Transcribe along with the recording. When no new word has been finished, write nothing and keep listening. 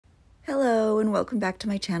and welcome back to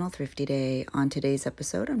my channel, Thrifty Day. On today's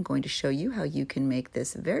episode, I'm going to show you how you can make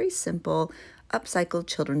this very simple upcycled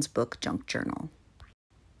children's book junk journal.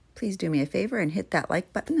 Please do me a favor and hit that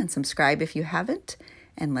like button and subscribe if you haven't,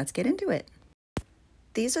 and let's get into it.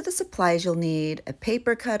 These are the supplies you'll need: a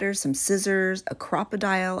paper cutter, some scissors, a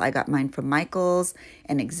Crop-A-Dile, I got mine from Michael's,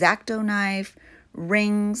 an X-Acto knife,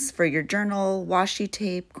 rings for your journal, washi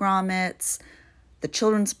tape, grommets, the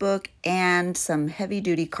children's book, and some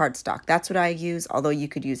heavy-duty cardstock. That's what I use, although you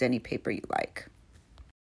could use any paper you like.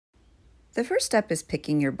 The first step is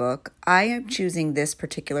picking your book. I am choosing this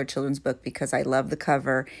particular children's book because I love the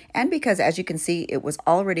cover and because, as you can see, it was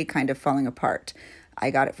already kind of falling apart.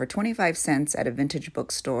 I got it for 25 cents at a vintage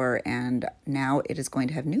bookstore, and now it is going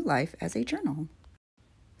to have new life as a journal.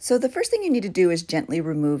 So the first thing you need to do is gently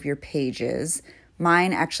remove your pages.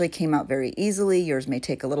 Mine actually came out very easily. Yours may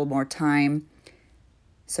take a little more time.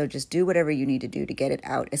 So just do whatever you need to do to get it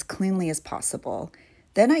out as cleanly as possible.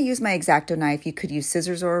 Then I use my X-Acto knife. You could use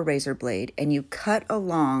scissors or a razor blade, and you cut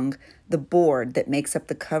along the board that makes up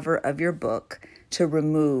the cover of your book to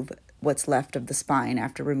remove what's left of the spine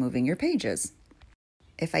after removing your pages.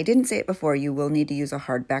 If I didn't say it before, you will need to use a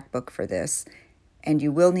hardback book for this, and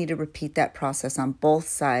you will need to repeat that process on both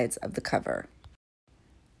sides of the cover.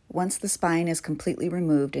 Once the spine is completely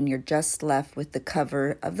removed and you're just left with the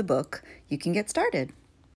cover of the book, you can get started.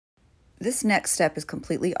 This next step is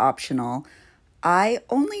completely optional. I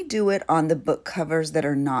only do it on the book covers that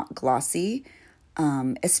are not glossy,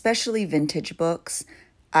 especially vintage books.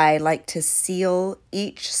 I like to seal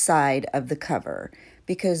each side of the cover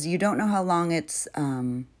because you don't know how long it's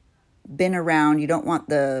been around. You don't want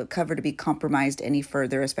the cover to be compromised any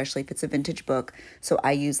further, especially if it's a vintage book. So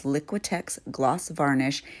I use Liquitex gloss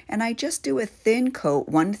varnish, and I just do a thin coat,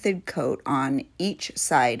 one thin coat on each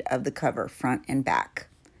side of the cover, front and back.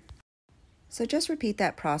 So just repeat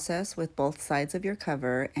that process with both sides of your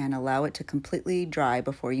cover and allow it to completely dry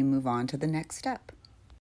before you move on to the next step.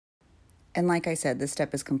 And like I said, this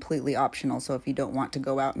step is completely optional, so if you don't want to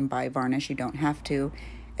go out and buy varnish, you don't have to.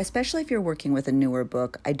 Especially if you're working with a newer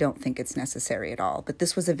book, I don't think it's necessary at all. But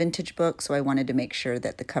this was a vintage book, so I wanted to make sure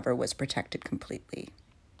that the cover was protected completely.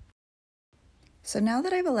 So now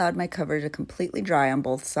that I've allowed my cover to completely dry on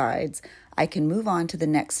both sides, I can move on to the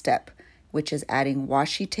next step, which is adding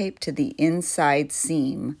washi tape to the inside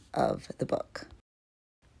seam of the book.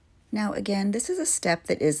 Now again, this is a step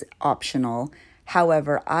that is optional.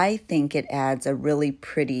 However, I think it adds a really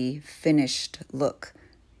pretty finished look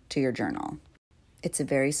to your journal. It's a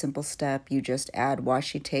very simple step. You just add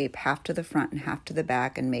washi tape half to the front and half to the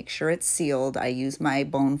back and make sure it's sealed. I use my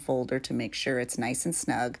bone folder to make sure it's nice and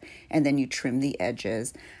snug, and then you trim the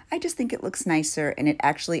edges. I just think it looks nicer, and it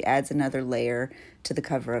actually adds another layer to the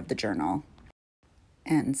cover of the journal.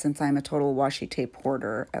 And since I'm a total washi tape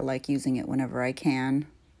hoarder, I like using it whenever I can.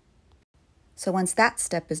 So once that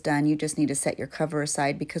step is done, you just need to set your cover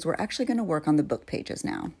aside because we're actually going to work on the book pages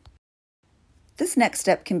now. This next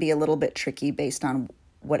step can be a little bit tricky based on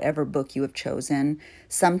whatever book you have chosen.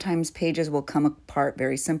 Sometimes pages will come apart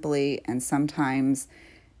very simply, and sometimes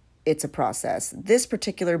it's a process. This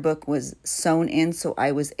particular book was sewn in, so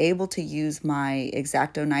I was able to use my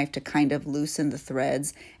X-Acto knife to kind of loosen the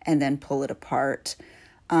threads and then pull it apart.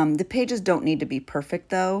 The pages don't need to be perfect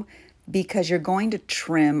though, because you're going to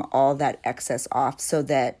trim all that excess off so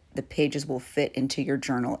that the pages will fit into your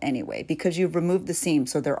journal anyway, because you've removed the seam,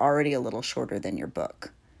 so they're already a little shorter than your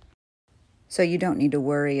book. So you don't need to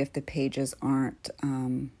worry if the pages aren't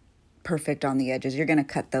perfect on the edges. You're going to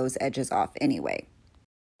cut those edges off anyway.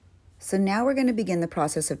 So now we're going to begin the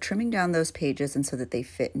process of trimming down those pages and so that they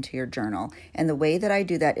fit into your journal. And the way that I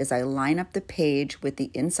do that is I line up the page with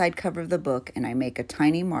the inside cover of the book and I make a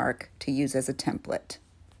tiny mark to use as a template.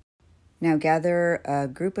 Now gather a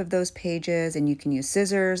group of those pages, and you can use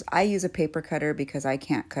scissors. I use a paper cutter because I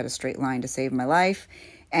can't cut a straight line to save my life.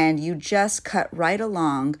 And you just cut right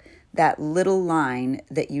along that little line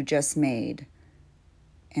that you just made.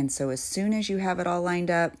 And so as soon as you have it all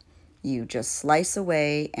lined up, you just slice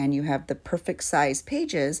away and you have the perfect size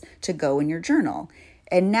pages to go in your journal.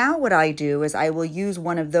 And now what I do is I will use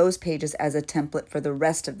one of those pages as a template for the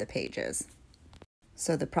rest of the pages.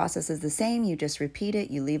 So the process is the same. You just repeat it,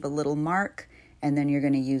 you leave a little mark, and then you're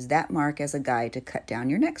going to use that mark as a guide to cut down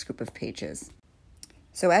your next group of pages.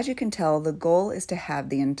 So as you can tell, the goal is to have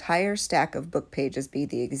the entire stack of book pages be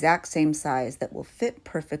the exact same size that will fit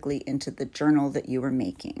perfectly into the journal that you are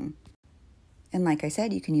making. And like I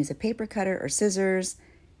said, you can use a paper cutter or scissors,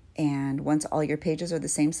 and once all your pages are the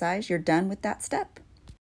same size, you're done with that step.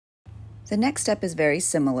 The next step is very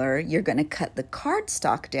similar. You're going to cut the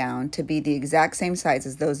cardstock down to be the exact same size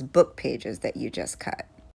as those book pages that you just cut.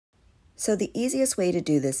 So the easiest way to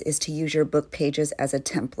do this is to use your book pages as a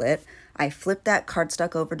template. I flip that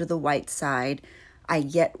cardstock over to the white side. I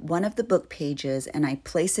get one of the book pages and I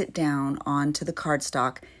place it down onto the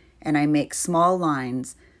cardstock, and I make small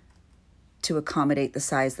lines to accommodate the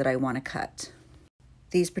size that I want to cut.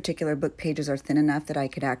 These particular book pages are thin enough that I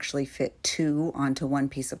could actually fit 2 onto one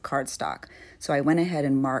piece of cardstock. So I went ahead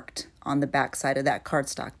and marked on the back side of that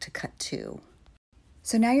cardstock to cut 2.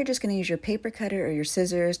 So now you're just going to use your paper cutter or your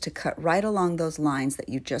scissors to cut right along those lines that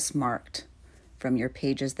you just marked from your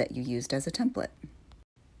pages that you used as a template.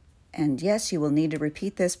 And yes, you will need to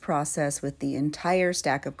repeat this process with the entire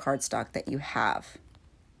stack of cardstock that you have.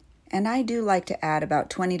 And I do like to add about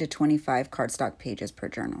 20 to 25 cardstock pages per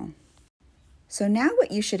journal. So now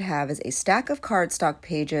what you should have is a stack of cardstock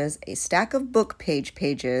pages, a stack of book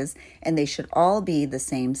pages, and they should all be the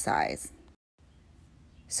same size.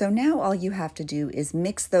 So now all you have to do is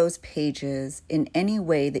mix those pages in any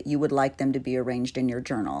way that you would like them to be arranged in your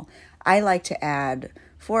journal. I like to add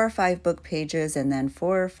 4 or 5 book pages and then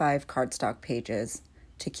 4 or 5 cardstock pages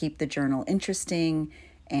to keep the journal interesting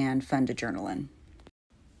and fun to journal in.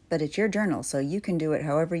 But it's your journal, so you can do it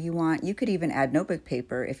however you want. You could even add notebook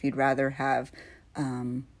paper if you'd rather have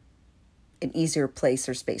an easier place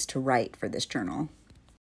or space to write for this journal.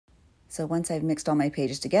 So once I've mixed all my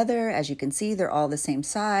pages together, as you can see, they're all the same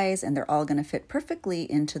size and they're all going to fit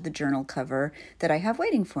perfectly into the journal cover that I have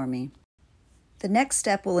waiting for me. The next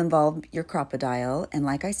step will involve your Crop-A-Dile, and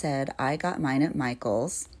like I said, I got mine at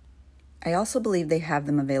Michael's. I also believe they have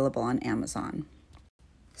them available on Amazon.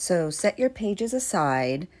 So set your pages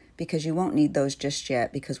aside because you won't need those just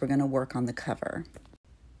yet because we're going to work on the cover.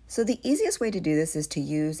 So the easiest way to do this is to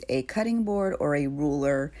use a cutting board or a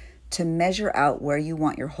ruler to measure out where you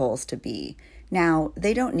want your holes to be. Now,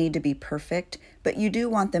 they don't need to be perfect, but you do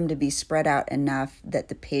want them to be spread out enough that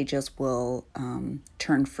the pages will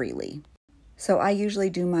turn freely. So I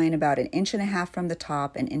usually do mine about 1.5 inches from the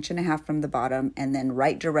top, 1.5 inches from the bottom, and then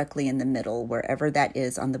right directly in the middle, wherever that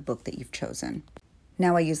is on the book that you've chosen.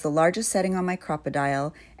 Now I use the largest setting on my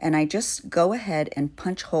Crop-A-Dile, and I just go ahead and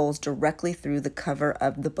punch holes directly through the cover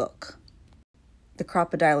of the book. The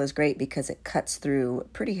Crop-A-Dile is great because it cuts through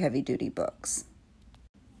pretty heavy-duty books.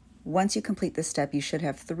 Once you complete this step, you should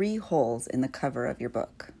have 3 holes in the cover of your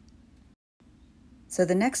book. So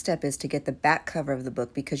the next step is to get the back cover of the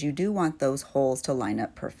book because you do want those holes to line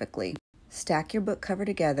up perfectly. Stack your book cover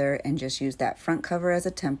together and just use that front cover as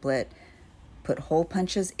a template. Put hole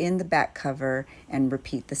punches in the back cover and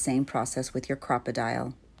repeat the same process with your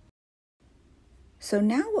Crop-A-Dile. So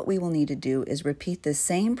now what we will need to do is repeat the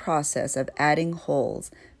same process of adding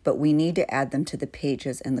holes, but we need to add them to the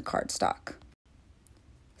pages and the cardstock.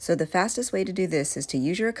 So the fastest way to do this is to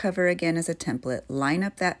use your cover again as a template, line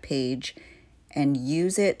up that page, and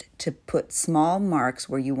use it to put small marks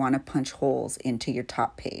where you want to punch holes into your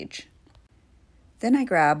top page. Then I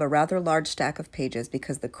grab a rather large stack of pages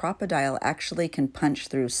because the Crop-A-Dile actually can punch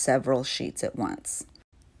through several sheets at once.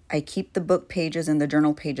 I keep the book pages and the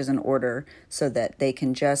journal pages in order so that they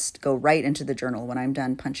can just go right into the journal when I'm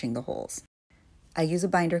done punching the holes. I use a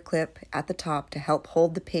binder clip at the top to help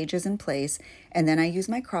hold the pages in place, and then I use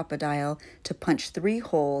my Crop-A-Dile to punch 3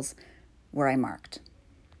 holes where I marked.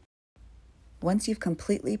 Once you've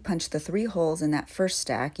completely punched the 3 holes in that first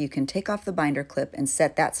stack, you can take off the binder clip and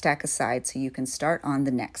set that stack aside so you can start on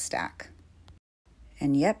the next stack.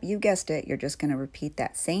 And yep, you guessed it, you're just going to repeat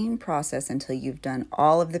that same process until you've done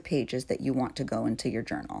all of the pages that you want to go into your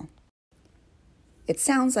journal. It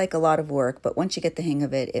sounds like a lot of work, but once you get the hang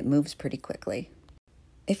of it, it moves pretty quickly.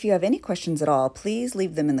 If you have any questions at all, please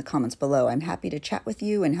leave them in the comments below. I'm happy to chat with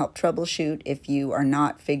you and help troubleshoot if you are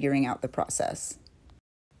not figuring out the process.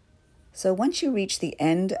 So once you reach the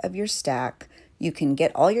end of your stack, you can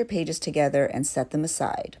get all your pages together and set them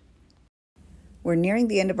aside. We're nearing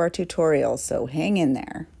the end of our tutorial, so hang in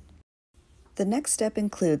there. The next step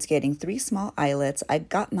includes getting 3 small eyelets. I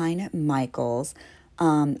got mine at Michael's.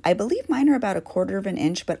 I believe mine are about 1/4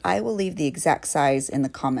 inch, but I will leave the exact size in the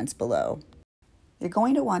comments below. You're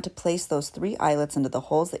going to want to place those 3 eyelets into the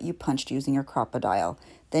holes that you punched using your Crop-A-Dile.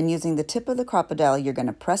 Then using the tip of the Crop-A-Dile, you're going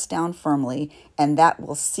to press down firmly, and that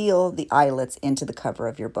will seal the eyelets into the cover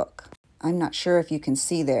of your book. I'm not sure if you can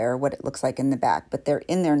see there what it looks like in the back, but they're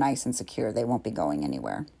in there nice and secure. They won't be going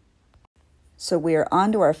anywhere. So we are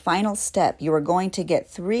on to our final step. You are going to get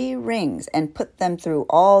 3 rings and put them through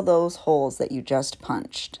all those holes that you just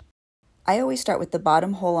punched. I always start with the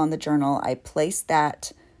bottom hole on the journal. I place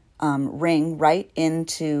that ring right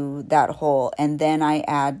into that hole, and then I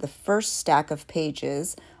add the first stack of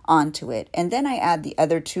pages onto it. And then I add the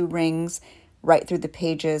other 2 rings right through the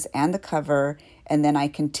pages and the cover, and then I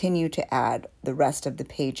continue to add the rest of the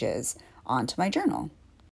pages onto my journal.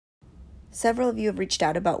 Several of you have reached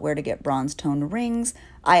out about where to get bronze tone rings.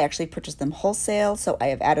 I actually purchased them wholesale, so I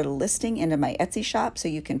have added a listing into my Etsy shop so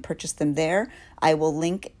you can purchase them there. I will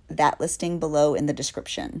link that listing below in the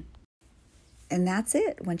description. And that's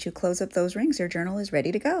it. Once you close up those rings, your journal is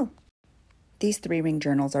ready to go. These 3-ring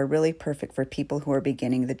journals are really perfect for people who are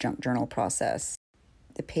beginning the junk journal process.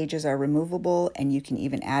 The pages are removable, and you can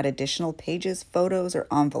even add additional pages, photos, or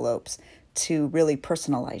envelopes to really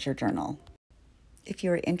personalize your journal. If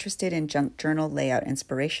you are interested in junk journal layout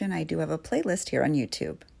inspiration, I do have a playlist here on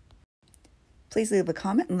YouTube. Please leave a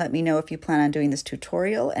comment and let me know if you plan on doing this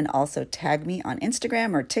tutorial, and also tag me on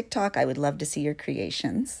Instagram or TikTok. I would love to see your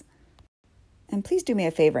creations. And please do me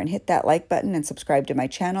a favor and hit that like button and subscribe to my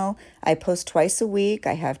channel. I post twice a week.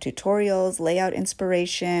 I have tutorials, layout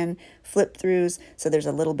inspiration, flip-throughs, so there's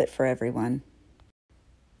a little bit for everyone.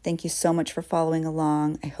 Thank you so much for following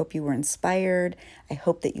along. I hope you were inspired. I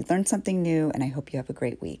hope that you learned something new, and I hope you have a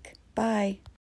great week. Bye.